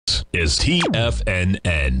is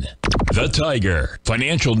TFNN, the Tiger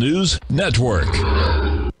Financial News Network.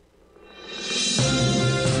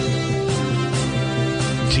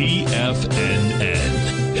 TFNN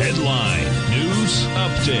Headline News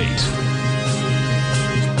Update.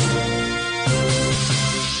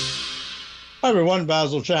 Hi everyone,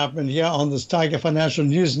 Basil Chapman here on this Tiger Financial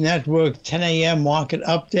News Network 10 a.m. market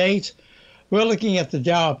update. We're looking at the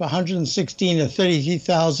Dow up 116 at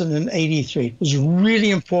 33,083. It was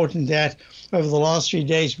really important that over the last 3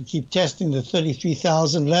 days we keep testing the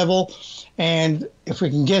 33,000 level. And if we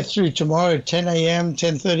can get through tomorrow at 10 a.m.,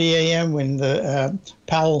 10:30 a.m. when the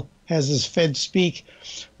Powell has his Fed speak,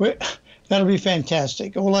 that'll be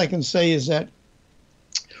fantastic. All I can say is that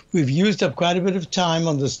we've used up quite a bit of time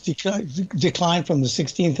on this decline from the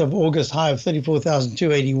 16th of August high of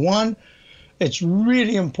 34,281. It's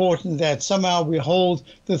really important that somehow we hold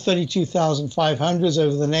the 32,500s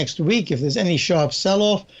over the next week if there's any sharp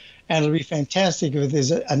sell-off. And it'll be fantastic if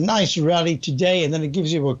there's a nice rally today, and then it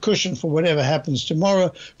gives you a cushion for whatever happens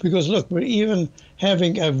tomorrow. Because, look, we're even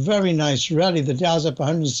having a very nice rally. The Dow's up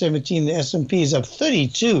 117. The S&P is up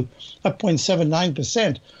 32, up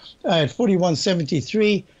 0.79% at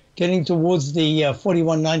 4173. Getting towards the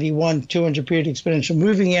 4191 200-period exponential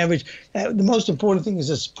moving average. The most important thing is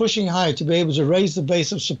it's pushing higher to be able to raise the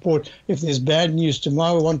base of support if there's bad news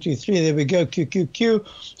tomorrow. 1, 2, 3, there we go, QQQ.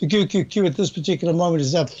 The QQQ at this particular moment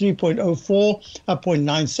is up 3.04, up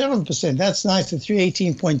 0.97%. That's nice at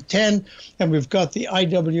 318.10. And we've got the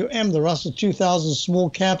IWM, the Russell 2000 small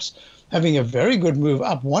caps, having a very good move,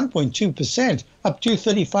 up 1.2%, up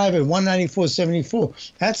 235 at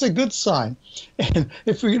 194.74. That's a good sign. And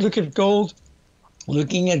if we look at gold,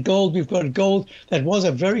 looking at gold, we've got gold that was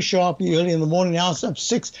up very sharply early in the morning. Now it's up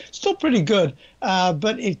 6, still pretty good,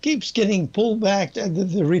 but it keeps getting pulled back.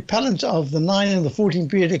 The repellent of the 9 and the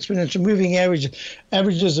 14-period exponential moving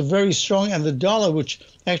averages are very strong, and the dollar, which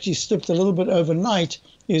actually slipped a little bit overnight,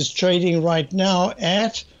 is trading right now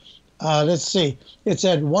at let's see, it's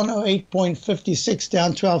at 108.56,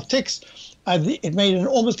 down 12 ticks. It made an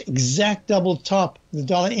almost exact double top. The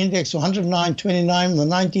dollar index 109.29 on the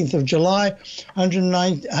 19th of July,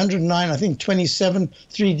 109, I think 27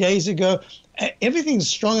 3 days ago. Everything's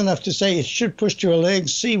strong enough to say it should push to a leg.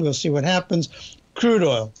 We'll see what happens. Crude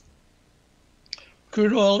oil.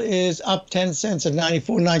 Crude oil is up 10 cents at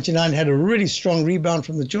 94.99. Had a really strong rebound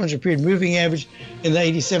from the 200-period moving average in the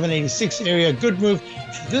 87, 86 area. Good move.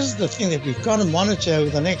 This is the thing that we've got to monitor over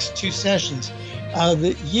the next 2 sessions.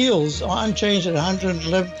 The yields are unchanged at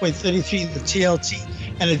 111.33 in the TLT,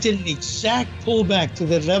 and it did an exact pullback to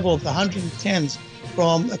the level of the 110s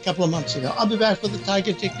from a couple of months ago. I'll be back for the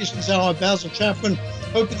Tiger Technicians Hour. Basil Chapman,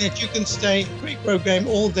 hoping that you can stay. Great program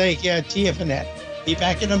all day here at TFNN. Be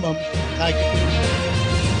back in a moment for the Tiger Technicians.